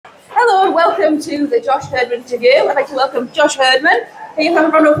welcome to the Josh Heardman interview. I'd like to welcome Josh Heardman. Can you have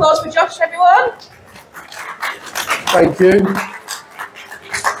a round of applause for Josh, everyone? Thank you.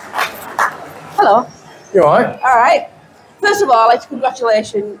 Hello. You all right? All right. First of all, I'd like to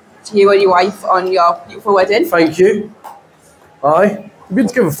congratulate you and your wife on your beautiful wedding. Thank you. Aye. We've been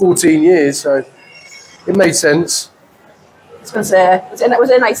together 14 years, so it made sense. I was going to say, was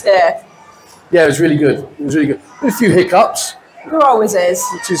it a nice day? Yeah, it was really good. It was really good. A few hiccups. There always is.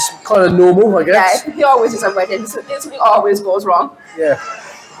 Which is kind of normal, I guess. Yeah, there always is on weddings. Something always goes wrong. Yeah.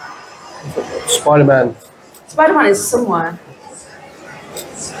 Spider-Man. Spider-Man is somewhere.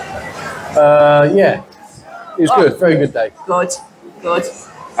 Yeah. It was good. Very good day. Good. Good.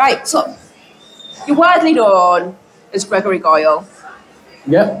 Right, so you're widely known as Gregory Goyle.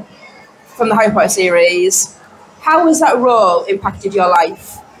 Yep. From the Harry Potter series. How has that role impacted your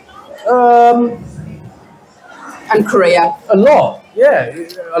life? And career? A lot, yeah,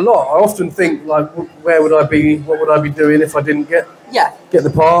 a lot. I often think, like, where would I be? What would I be doing if I didn't get the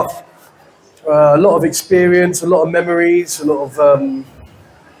part? A lot of experience, a lot of memories, a lot of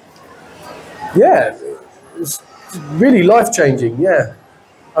yeah, it was really life-changing. Yeah,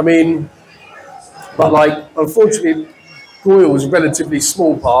 I mean, but like, unfortunately, Goyle was a relatively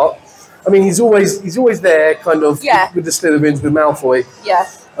small part. I mean, he's always there, kind of, with the Slytherins, with Malfoy. Yeah.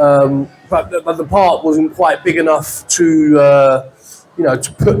 But the part wasn't quite big enough to, you know,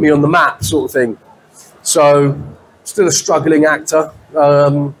 to put me on the map, sort of thing. So, still a struggling actor.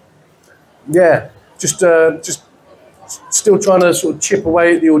 Yeah, just still trying to sort of chip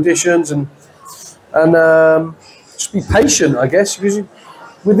away at the auditions and just be patient, I guess, because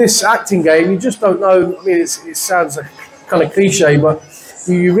with this acting game, you just don't know. I mean, it sounds like kind of cliche, but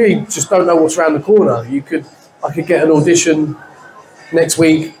you really just don't know what's around the corner. I could get an audition next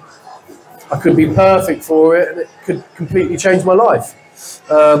week. I could be perfect for it, and it could completely change my life.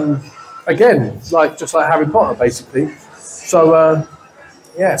 Again, just like Harry Potter, basically. So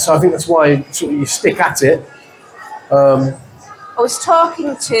yeah, so I think that's why sort of you stick at it. I was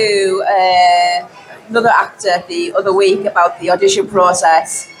talking to another actor the other week about the audition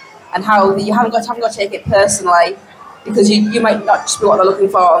process and how you haven't got to take it personally, because you might not just be what they're looking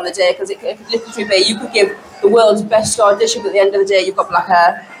for on the day, because it could literally be you could give the world's best audition, but at the end of the day you've got black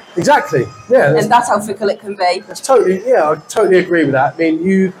hair. Exactly. Yeah. And that's how fickle it can be. That's totally. Yeah, I totally agree with that. I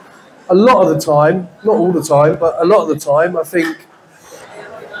mean, a lot of the time, not all the time, but a lot of the time, I think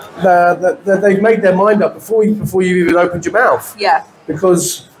that they've made their mind up before you even opened your mouth. Yeah.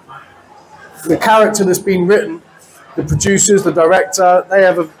 Because the character that's been written, the producers, the director, they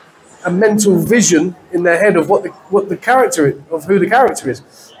have a mental vision in their head of what the character of who the character is,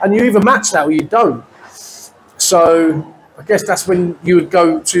 and you either match that or you don't. So I guess that's when you would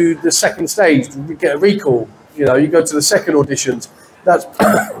go to the second stage to get a recall. You know, you go to the second auditions. That's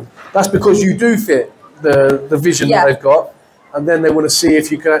because you do fit the vision that they've got, and then they want to see if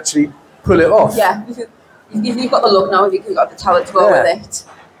you can actually pull it off. Yeah, if you've got the look now, if you've got the talent to go with it.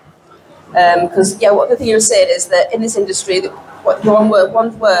 Because what the thing you were saying is that in this industry, one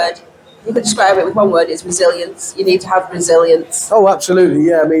word, you could describe it with one word, is resilience. You need to have resilience. Oh, absolutely.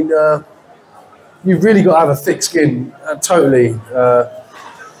 Yeah, I mean, you've really got to have a thick skin. Totally.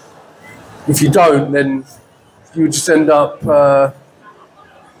 If you don't, then you just end up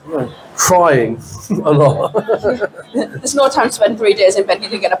crying a lot. There's no time to spend 3 days in bed. You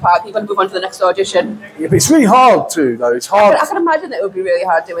can get a part. You've got to move on to the next audition. Yeah, but it's really hard too, though. It's hard. I can imagine that it would be really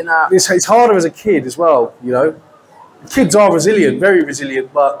hard doing that. It's harder as a kid as well. You know, kids are resilient, very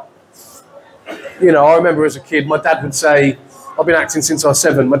resilient. But you know, I remember as a kid, my dad would say, "I've been acting since I was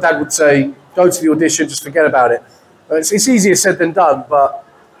 7." My dad would say, "Go to the audition, just forget about it." It's easier said than done, but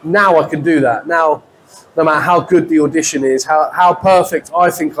now I can do that. Now, no matter how good the audition is, how perfect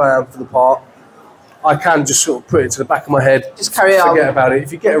I think I am for the part, I can just sort of put it to the back of my head. Just carry on. Forget about it.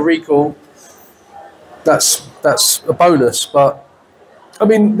 If you get a recall, that's a bonus. But I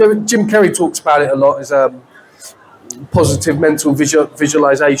mean, Jim Carrey talks about it a lot. Is positive mental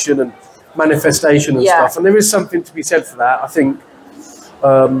visualization and manifestation and stuff. And there is something to be said for that. I think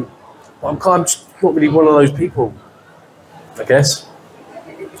I'm just not really one of those people, I guess.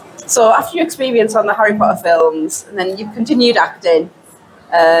 So after your experience on the Harry Potter films, and then you've continued acting.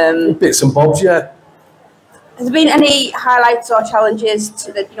 Bits and bobs, yeah. Has there been any highlights or challenges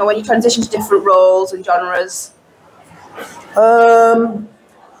to the, when you transition to different roles and genres? The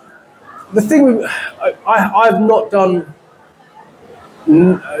thing I've not done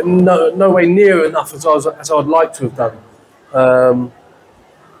no way near enough as I'd like to have done.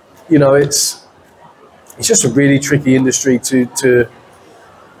 It's just a really tricky industry to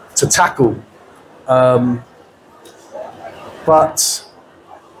tackle. But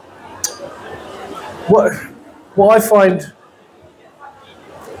what what I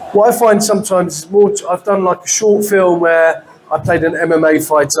find sometimes is more. I've done like a short film where I played an MMA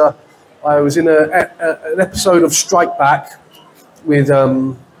fighter. I was in an episode of Strike Back with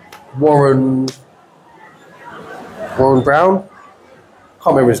Warren Brown.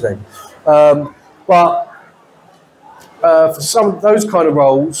 Can't remember his name. But for some of those kind of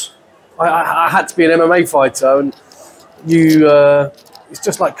roles, I had to be an MMA fighter, and it's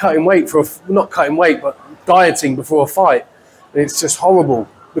just like cutting weight not cutting weight, but dieting before a fight. And it's just horrible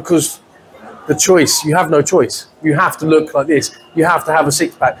because you have no choice. You have to look like this. You have to have a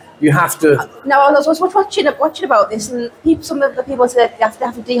six pack. You have to. Now, I was watching about this, and some of the people said they have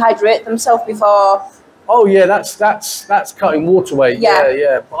to dehydrate themselves before. Oh yeah, that's cutting water weight.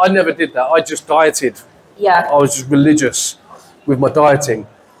 Yeah. But I never did that. I just dieted. Yeah. I was just religious with my dieting,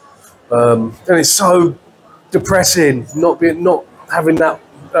 and it's so depressing not having that,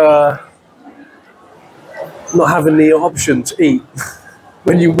 not having the option to eat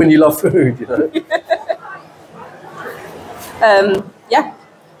when you love food, you know. Yeah.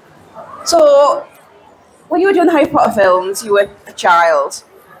 So, when you were doing the Harry Potter films, you were a child.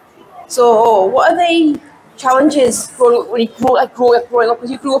 So, what are the challenges growing up?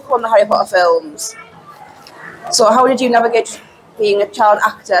 Because you grew up on the Harry Potter films. So, how did you navigate being a child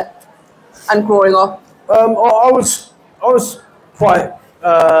actor and growing up? I was quite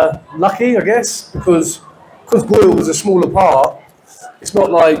lucky, I guess, because Boyle was a smaller part. It's not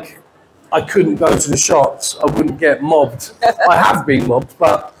like I couldn't go to the shops. I wouldn't get mobbed. I have been mobbed,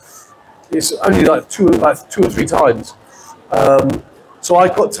 but it's only like two or three times. So I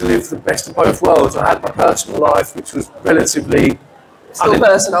got to live the best of both worlds. I had my personal life, which was relatively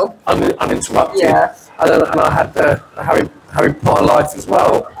personal, uninterrupted, yeah. and I had the Harry Potter life as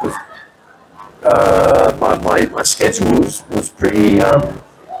well. My schedule was pretty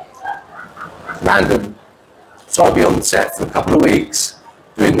random. So I'll be on set for a couple of weeks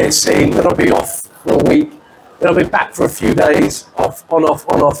doing this scene, then I'll be off for a week, then I'll be back for a few days, off, on, off,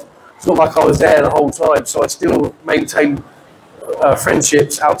 on, off. It's not like I was there the whole time, so I still maintain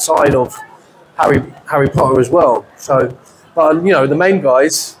friendships outside of Harry Potter as well. So, but you know, the main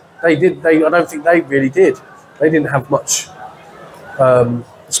guys, I don't think they really did. They didn't have much,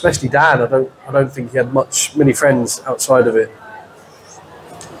 especially Dan. I don't think he had many friends outside of it.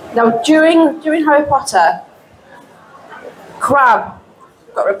 Now, during Harry Potter, Crabbe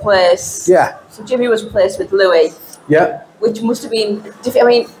got replaced. Yeah. So Jimmy was replaced with Louis. Yeah. Which must have been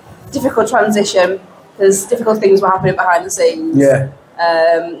difficult transition because difficult things were happening behind the scenes. Yeah.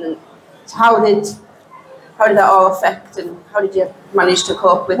 So how did that all affect, and how did you manage to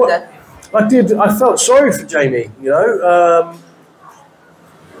cope with the? I felt sorry for Jamie.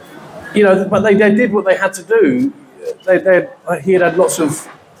 But they did what they had to do.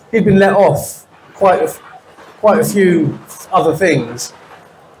 He'd been let off quite a few other things,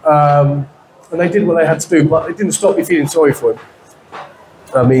 and they did what they had to do, but it didn't stop me feeling sorry for him.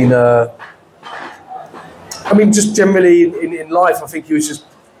 I mean, just generally in life, I think he was just,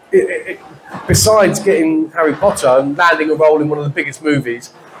 besides getting Harry Potter and landing a role in one of the biggest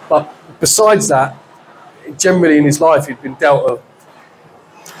movies, but besides that, generally in his life, he'd been dealt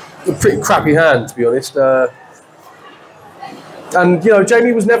a pretty crappy hand, to be honest. And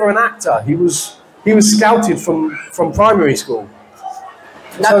Jamie was never an actor. He was scouted from primary school.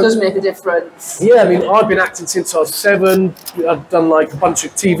 That does make a difference. Yeah, I mean, I've been acting since I was 7. I've done like a bunch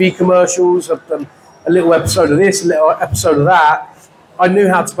of TV commercials. I've done a little episode of this, a little episode of that. I knew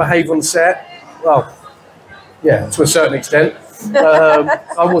how to behave on set. Well, yeah, to a certain extent.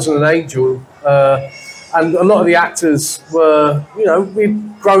 I wasn't an angel. And a lot of the actors were,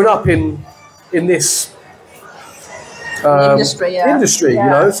 we've grown up in this industry,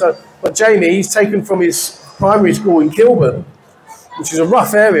 yeah. So, but Jamie, he's taken from his primary school in Kilburn, which is a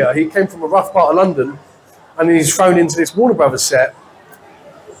rough area. He came from a rough part of London, and he's thrown into this Warner Brothers set,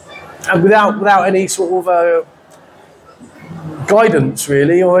 and without any sort of guidance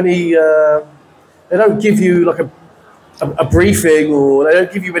really, or any. They don't give you like a briefing, or they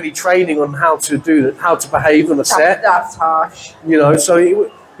don't give you any training on how to behave on a set. That's harsh. So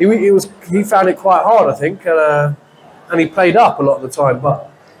he found it quite hard, I think, and he played up a lot of the time, but.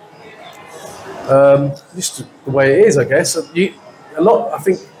 Just the way it is, I guess. I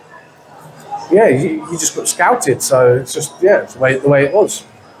think, you just got scouted, so it's just, it's the way it was.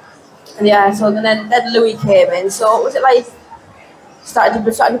 And so then Louis came in. So was it like starting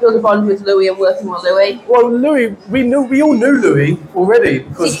to build a bond with Louis and working with Louis? Well, Louis, we all knew Louis already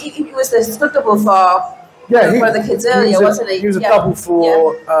because he was the stunt double for one of the kids earlier, wasn't he? He was a double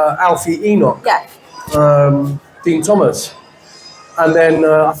for Alfie Enoch. Yeah. Dean Thomas. And then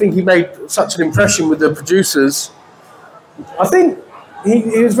I think he made such an impression with the producers. I think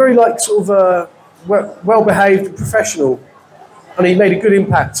he was very like sort of well-behaved and professional, and he made a good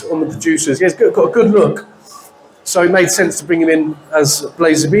impact on the producers. He's got a good look, so it made sense to bring him in as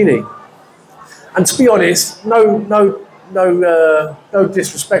Blaze Zabini. And to be honest, no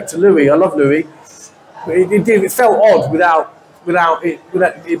disrespect to Louis. I love Louis, but it felt odd without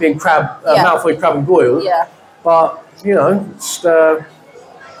it being Malfoy, Crabbe, and Goyle. Yeah. But you know, just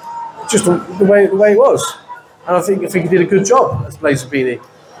the way it was, and I think he did a good job as Blaze Zabini.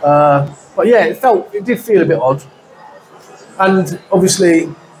 But yeah, it did feel a bit odd, and obviously,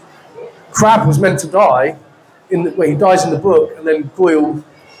 Crabbe was meant to die he dies in the book, and then Goyle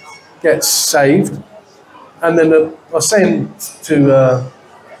gets saved, and then I was saying to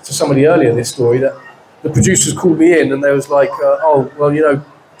somebody earlier this story that the producers called me in and they was like, oh well, you know,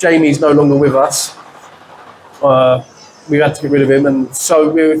 Jamie's no longer with us. We had to get rid of him, and so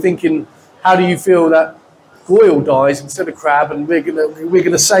we were thinking, how do you feel that Goyle dies instead of Crabbe, and we're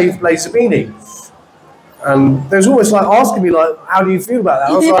gonna save Blaze Zabini? And they was almost like asking me like, how do you feel about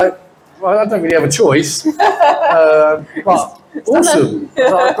that? I was like, well, I don't really have a choice, but awesome.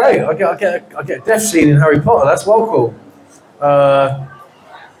 Like, great, I get a death scene in Harry Potter. That's well cool.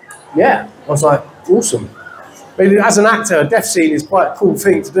 Yeah, I was like, awesome. But as an actor, a death scene is quite a cool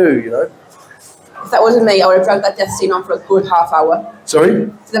thing to do, you know. If that wasn't me, I would have dragged that death scene on for a good half hour. Sorry?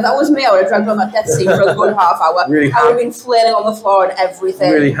 So if that was me, I would have dragged on that death scene for a good half hour. Really I would have been flailing on the floor and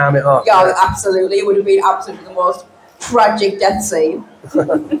everything. Really ham it up. Yeah, absolutely. It would have been absolutely the most tragic death scene.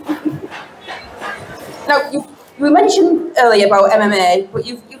 Now, you mentioned earlier about MMA, but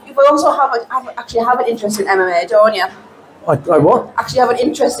you also actually have an interest in MMA, don't you? I what? Actually have an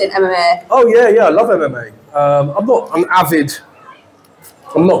interest in MMA. Oh yeah, I love MMA. I'm not an avid.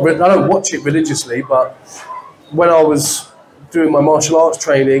 I don't watch it religiously, but when I was doing my martial arts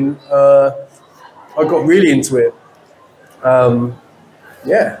training, I got really into it.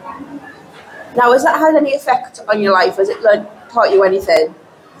 Yeah. Now, has that had any effect on your life? Has it taught you anything?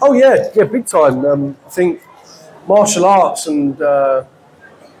 Oh yeah, big time. I think martial arts and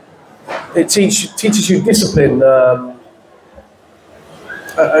it teaches you discipline.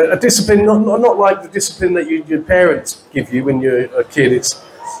 A discipline, not like the discipline that your parents give you when you're a kid. It's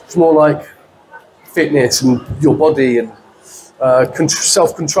more like fitness and your body and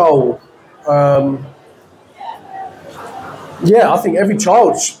self-control. Yeah, I think every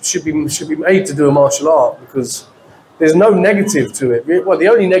child should be made to do a martial art because there's no negative to it. Well, the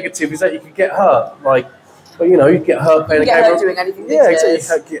only negative is that you could get hurt. Like, but you know, you get hurt playing a game. You get hurt doing anything. Yeah,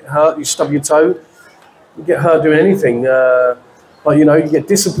 exactly. You get hurt. You stub your toe. You get hurt doing anything. But you know, you get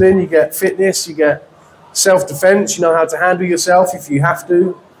discipline, you get fitness, you get self-defense. You know how to handle yourself if you have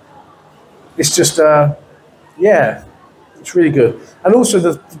to. It's just, yeah, it's really good. And also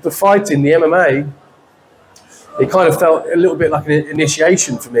the fighting, the MMA, it kind of felt a little bit like an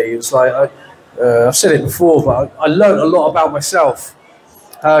initiation for me. It's like I've said it before, but I learned a lot about myself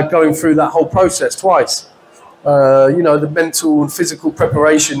going through that whole process twice. You know, the mental and physical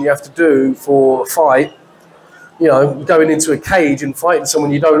preparation you have to do for a fight. You know, going into a cage and fighting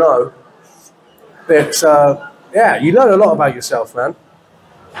someone you don't know. But yeah, you learn a lot about yourself, man.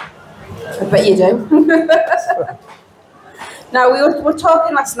 I bet you do. Now, we were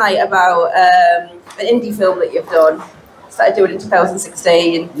talking last night about an indie film that you've done. Started doing in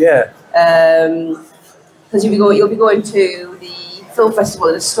 2016. Yeah. Because you'll be going to the film festival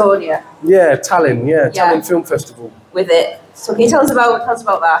in Estonia. Yeah, Tallinn. Yeah, Tallinn Film Festival. With it. So can you tell us about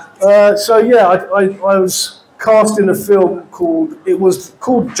that? So yeah, I was cast in a film called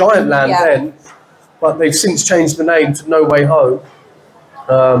Giantland then, but they've since changed the name to No Way Home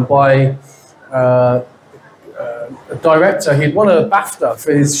by a director. He'd won a BAFTA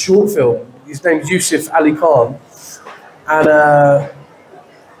for his short film. His name's Yusuf Ali Khan, and I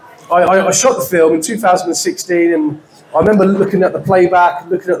shot the film in 2016, and I remember looking at the playback,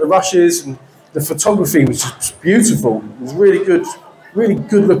 looking at the rushes, and the photography was just beautiful. It was really good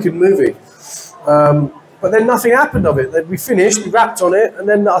looking movie. But then nothing happened of it. We finished, we wrapped on it, and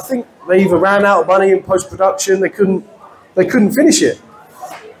then I think they either ran out of money in post-production, they couldn't finish it.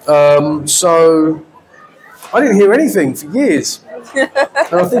 So I didn't hear anything for years.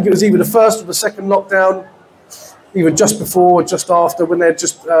 And I think it was either the first or the second lockdown, either just before or just after, when they'd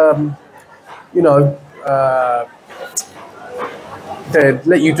just, you know, they'd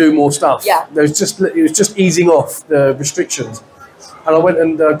let you do more stuff. Yeah. It was just easing off the restrictions. And I went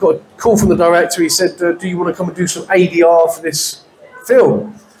and got a call from the director. He said, do you want to come and do some ADR for this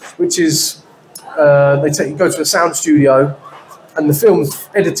film? Which is, you go to a sound studio and the film's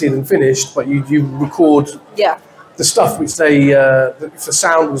edited and finished, but you record the the stuff which they, if the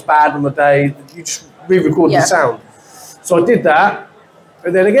sound was bad on the day, you just re-record the sound. So I did that,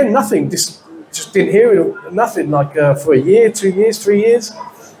 and then again, nothing. Just didn't hear it. Nothing like for a year, 2 years, 3 years,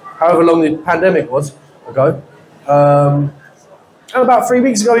 however long the pandemic was ago. And about 3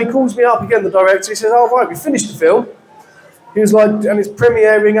 weeks ago, he calls me up again, the director. He says, "Oh right, we finished the film." He was like, and it's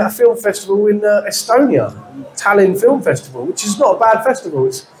premiering at a film festival in Estonia, Tallinn Film Festival, which is not a bad festival.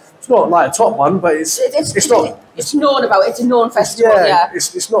 It's not like a top one, but it's not. It's known about. It's a known festival. Yeah.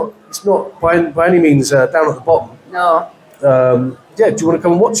 It's not by any means down at the bottom. No. Yeah. Do you want to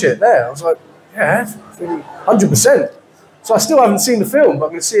come and watch it there? I was like, yeah, 100%. So I still haven't seen the film, but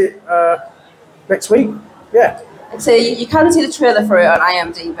I'm going to see it next week. Yeah. So you can see the trailer for it on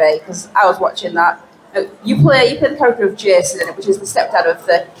IMDb because I was watching that. You play the character of Jason in it, which is the stepdad of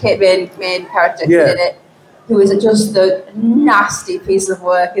the main character in it, who is just a nasty piece of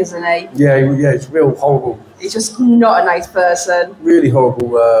work, isn't he? Yeah, it's real horrible. He's just not a nice person. Really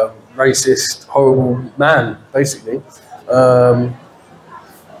horrible, racist, horrible man, basically. And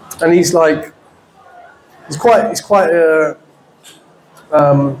he's like, he's quite a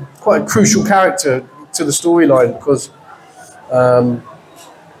crucial character to the storyline because.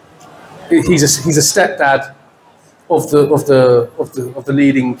 He's a stepdad of the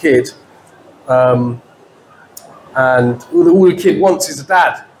leading kid, and all the kid wants is a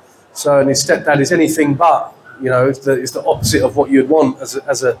dad. So, and his stepdad is anything but. You know, it's the opposite of what you'd want as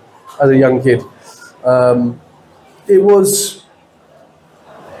a young kid.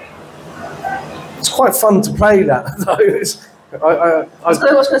 It's quite fun to play that. I was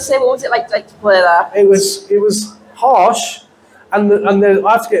going to say, what was it like to play that? It was harsh. And then I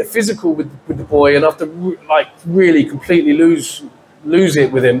have to get physical with the boy, and I have to really completely lose it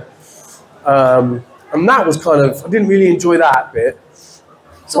with him. And that was kind of, I didn't really enjoy that bit.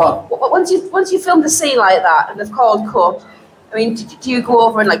 So once you filmed a scene like that and they've called cut, I mean, do you go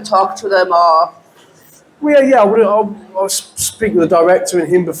over and talk to them or? Well, yeah, I'll speak with the director and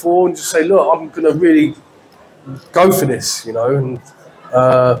him before and just say, look, I'm going to really go for this, you know, and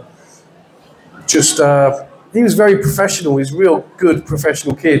he was very professional. He's a real good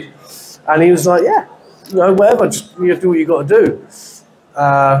professional kid, and he was like, "Yeah, you know, whatever. Just do what you got to do."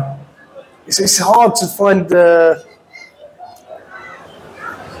 It's hard to find the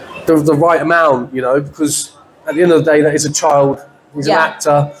right amount, you know, because at the end of the day, that is a child. He's an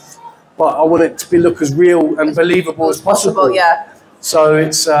actor, but I want it to look as real and believable as possible. Yeah. So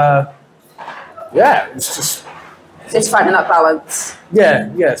it's it's just. It's finding that balance. Yeah,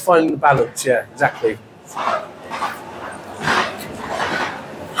 it's finding the balance. Yeah, exactly.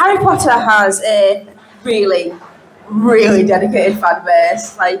 Harry Potter has a really, really dedicated fan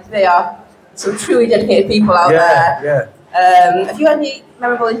base. Like, they are some truly dedicated people out there. Yeah. Have you had any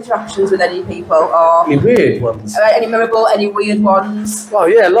memorable interactions with any people, or any weird ones? Any weird ones? Oh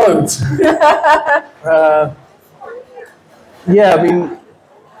yeah, loads. Yeah, I mean,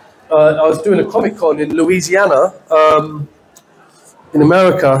 I was doing a Comic-Con in Louisiana, in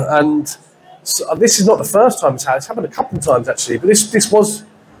America, and. So this is not the first time it's happened a couple of times actually, but this was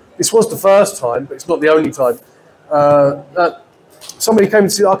the first time, but it's not the only time. Somebody came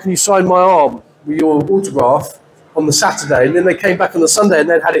and said, "Oh, can you sign my arm with your autograph on the Saturday?" And then they came back on the Sunday and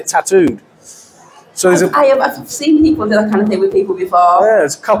they'd had it tattooed. So I've seen people do that kind of thing with people before. Yeah,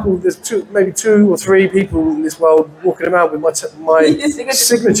 there's a couple. There's maybe 2 or 3 people in this world walking around with my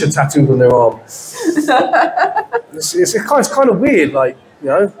signature tattooed on their arm. It's kind of weird, like, you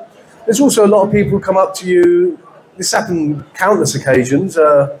know. There's also a lot of people who come up to you. This happened countless occasions.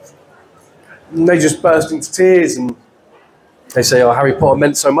 And they just burst into tears and they say, "Oh, Harry Potter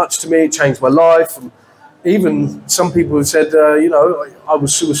meant so much to me. It changed my life." And even some people have said, "You know, I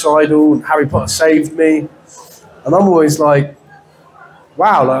was suicidal and Harry Potter saved me." And I'm always like,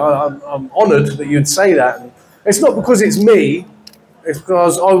 "Wow, I'm honoured that you'd say that." And it's not because it's me. It's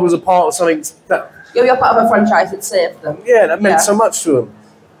because I was a part of something that. You're part of a franchise that saved them. Yeah, that meant so much to them.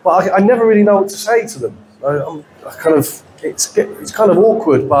 But I never really know what to say to them. It's kind of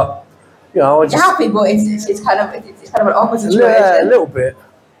awkward, but you know, you're happy, but it's kind of an awkward situation. Yeah, a little bit.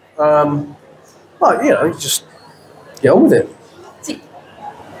 But you know, just get on with it. See,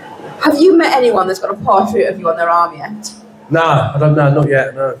 have you met anyone that's got a portrait of you on their arm yet? No, I don't know, not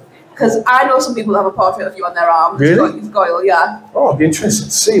yet. No. Because I know some people have a portrait of you on their arm. Really? It's Goyle, yeah. Oh, I'd be interested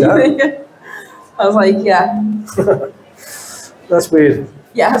to see that. I was like, yeah. That's weird.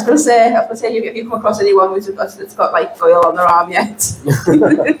 Yeah, I was going to say, have you come across anyone that's got like Goyle on their arm yet?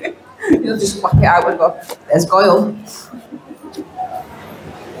 You'll just whack it out and go, "There's Goyle."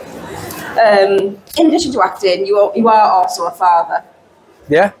 In addition to acting, you are also a father.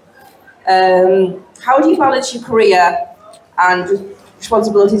 Yeah. How do you balance your career and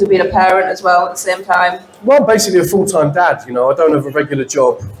responsibilities of being a parent as well at the same time? Well, I'm basically a full-time dad. You know, I don't have a regular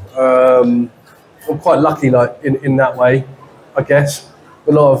job. I'm quite lucky, like in that way, I guess.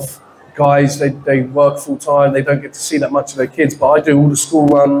 A lot of guys, they work full-time. They don't get to see that much of their kids, but I do all the school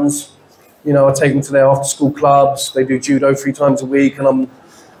runs. You know, I take them to their after-school clubs. They do judo 3 times a week, and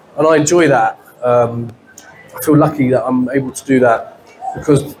I enjoy that. I feel lucky that I'm able to do that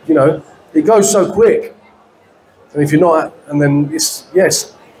because, you know, it goes so quick. And if you're not, and then it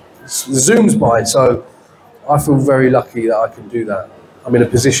zooms by. So I feel very lucky that I can do that. I'm in a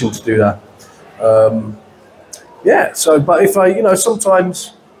position to do that. But if you know,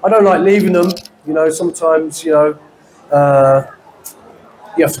 sometimes I don't like leaving them. You know, sometimes, you know,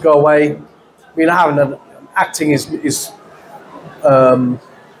 you have to go away. I mean, acting is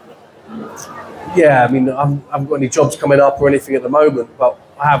I mean, I haven't got any jobs coming up or anything at the moment, but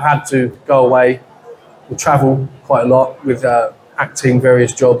I have had to go away and travel quite a lot with acting,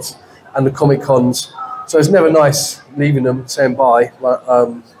 various jobs, and the Comic Cons. So it's never nice leaving them, saying bye. But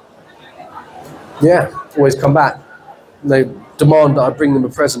always come back. And they demand that I bring them a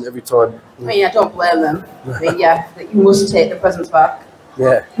present every time. I mean, I don't blame them. I mean, that you must take the presents back.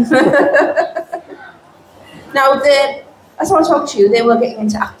 Yeah. Now, I just want to talk to you. They were getting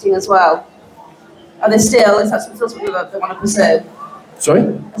into acting as well. Are they still? Is that still something that they want to pursue? Sorry?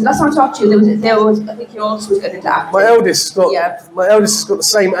 Last time I talked to you, I think your oldest was getting into acting. My eldest has got the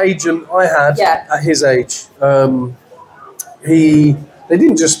same agent I had at his age. They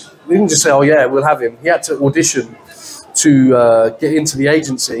didn't just say, oh yeah, we'll have him. He had to audition to get into the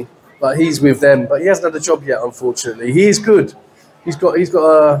agency, but he's with them. But he hasn't had a job yet, unfortunately. He is good. He's got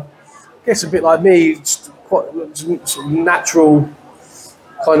I guess a bit like me, just quite sort of natural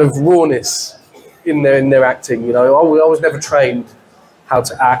kind of rawness in their acting. You know, I was never trained how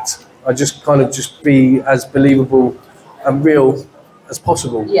to act. I just kind of be as believable and real as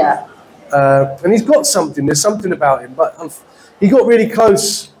possible. Yeah. And he's got something. There's something about him. But he got really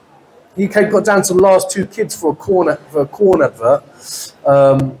close. He got down to the last 2 kids for a corn advert.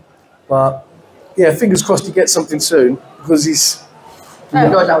 But yeah, fingers crossed he gets something soon because he's. I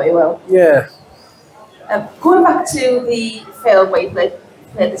have no doubt he will. Yeah. Going back to the film where you played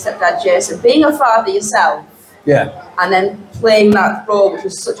the stepdad Jason, being a father yourself. Yeah. And then playing that role, which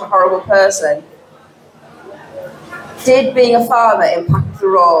was such a horrible person. Did being a father impact the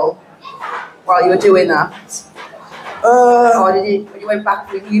role while you were doing that? Or did you, when you went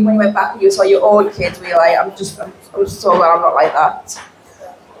back and you saw your own kids, were you like, I'm so glad I'm not like that?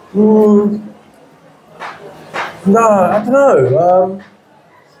 No, I don't know.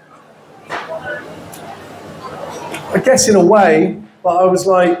 I guess in a way, but I was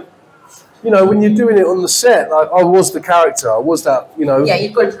like, you know, when you're doing it on the set, like I was the character, I was that, you know. Yeah,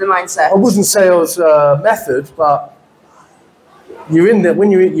 you've got into the mindset. I wouldn't say I was method, but you're in that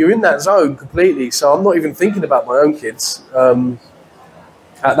when you're in that zone completely. So I'm not even thinking about my own kids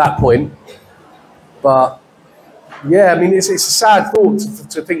at that point. But yeah, I mean, it's a sad thought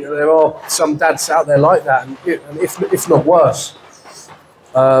to think that there are some dads out there like that, and if not worse.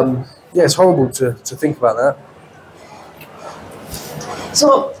 Yeah, it's horrible to think about that.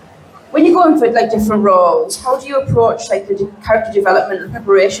 So, when you're going for like different roles, how do you approach like the character development and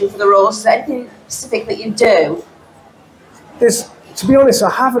preparation for the roles? Is there anything specific that you do? To be honest, I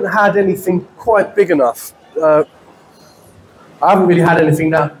haven't had anything quite big enough. I haven't really had anything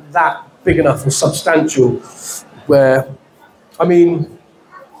that big enough or substantial. Where, I mean,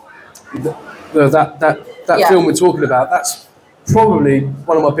 that film we're talking about, that's probably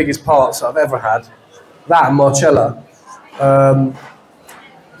one of my biggest parts that I've ever had. That and Marcella.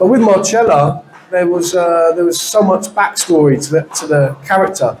 But with Marcella, there was so much backstory to the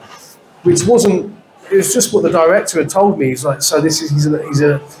character, which wasn't. It was just what the director had told me. He's like, so he's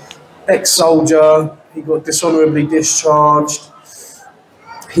a ex-soldier. He got dishonorably discharged.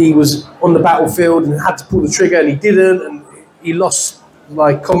 He was on the battlefield and had to pull the trigger, and he didn't, and he lost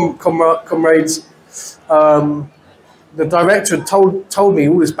like comrades. The director had told me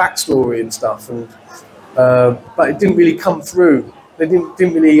all this backstory and stuff, and but it didn't really come through. They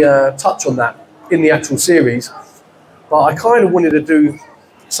didn't really touch on that in the actual series. But I kind of wanted to do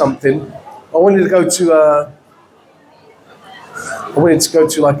something. I wanted to go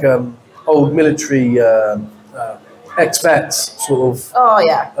to like old military ex-vets sort of. Oh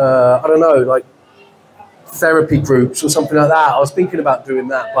yeah. I don't know, like therapy groups or something like that. I was thinking about doing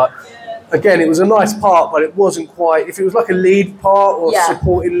that, but again, it was a nice part, but it wasn't quite. If it was like a lead part or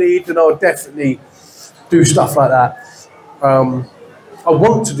supporting lead, then I would definitely do stuff like that. I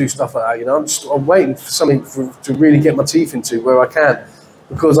want to do stuff like that, you know. I'm waiting for something to really get my teeth into where I can.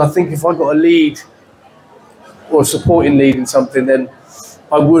 because I think if I got a lead or a supporting lead in something, then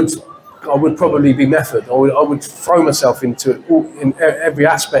I would probably be method. I would throw myself into it in every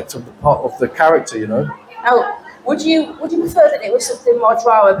aspect of the part of the character, you know. Now, would you prefer that it was something more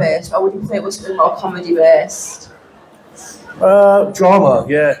drama based, or would you prefer it was something more comedy based? Drama,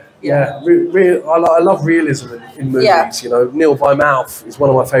 yeah. I love realism in movies. Yeah. You know, Nil by Mouth is one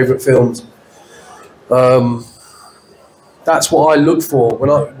of my favourite films. That's what I look for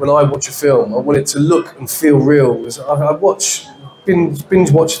when I watch a film. I want it to look and feel real. I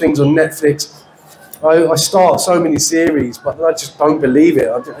binge watch things on Netflix. I start so many series, but I just don't believe it.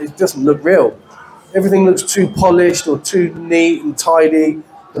 It doesn't look real. Everything looks too polished or too neat and tidy.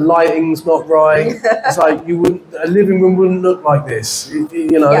 The lighting's not right. It's like a living room wouldn't look like this.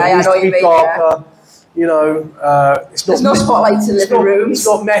 You know, it needs to be darker. You know, there's no spotlights in living rooms. It's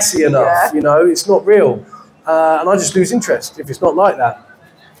not messy enough. Yeah. You know, it's not real, and I just lose interest if it's not like that.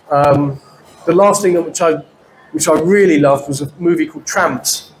 The last thing which I really loved was a movie called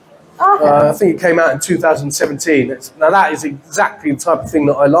Tramps. Okay. I think it came out in 2017. Now that is exactly the type of thing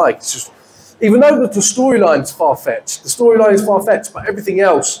that I like. It's just, even though the storyline's far-fetched, but everything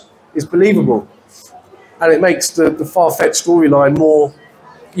else is believable. And it makes the far-fetched storyline more,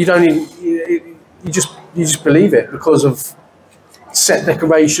 you just believe it because of set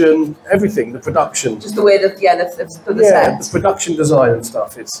decoration, everything, the production. Just the way the set. The production design and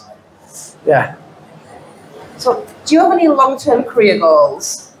stuff, yeah. So, do you have any long-term career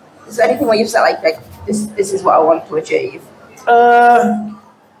goals? Is there anything where you've said, like this is what I want to achieve?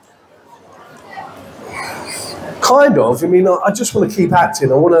 Kind of. I mean, I just want to keep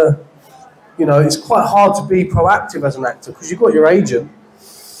acting. I want to, you know, it's quite hard to be proactive as an actor because you've got your agent.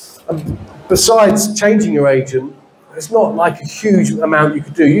 And besides changing your agent, it's not like a huge amount you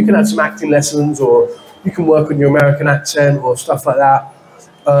could do. You can have some acting lessons, or you can work on your American accent or stuff like that.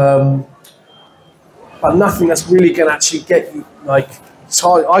 But nothing that's really going to actually get you, like,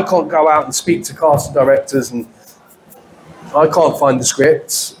 I can't go out and speak to casting directors, and I can't find the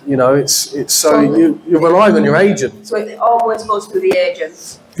scripts, you know, it's so you're relying on your agent. So it always goes through the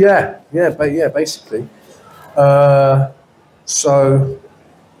agent? Yeah, basically. So,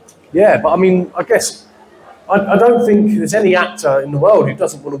 yeah, but I mean, I guess, I don't think there's any actor in the world who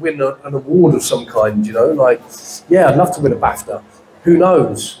doesn't want to win an award of some kind, you know, like, yeah, I'd love to win a BAFTA. Who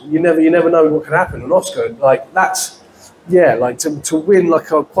knows? You never know what can happen. An Oscar, like that's, yeah, like to win like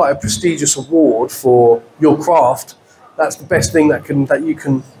quite a prestigious award for your craft. That's the best thing that you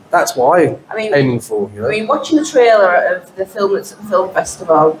can. That's what I'm aiming for. You know? I mean, watching the trailer of the film that's at the film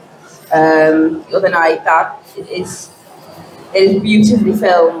festival the other night, it is beautifully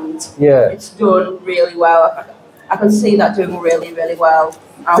filmed. Yeah, it's done really well. I can see that doing really, really well.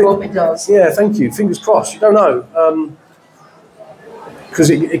 I hope it does. Yeah, thank you. Fingers crossed. You don't know. Because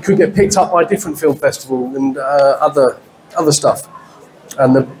it could get picked up by a different film festival and other stuff.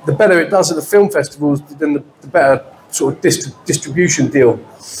 And the better it does at the film festivals, then the better sort of distribution deal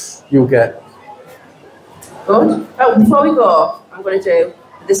you'll get. Good. Oh, before we go, I'm going to do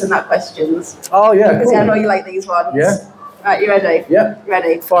this and that questions. Oh, yeah. Because I know you like these ones. Yeah. Right, you ready? Yeah.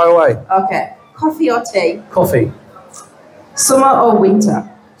 Ready? Fire away. Okay. Coffee or tea? Coffee. Summer or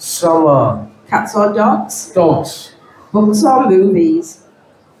winter? Summer. Cats or dogs? Dogs. Books or movies?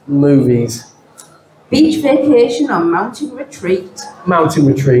 Movies. Beach vacation or mountain retreat? Mountain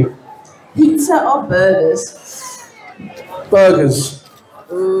retreat. Pizza or burgers? Burgers.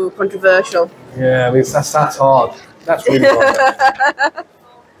 Ooh, controversial. Yeah, I mean, that's hard. That's really hard.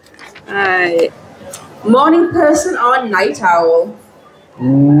 Right. Morning person or night owl?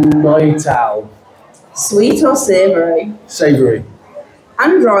 Night owl. Sweet or savoury? Savoury.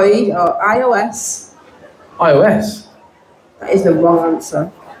 Android or iOS? iOS. That is the wrong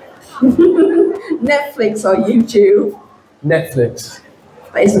answer. Netflix or YouTube? Netflix.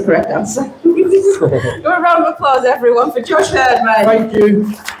 That is the correct answer. Give a round of applause, everyone, for Josh Heardman. Thank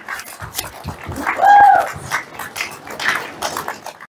you.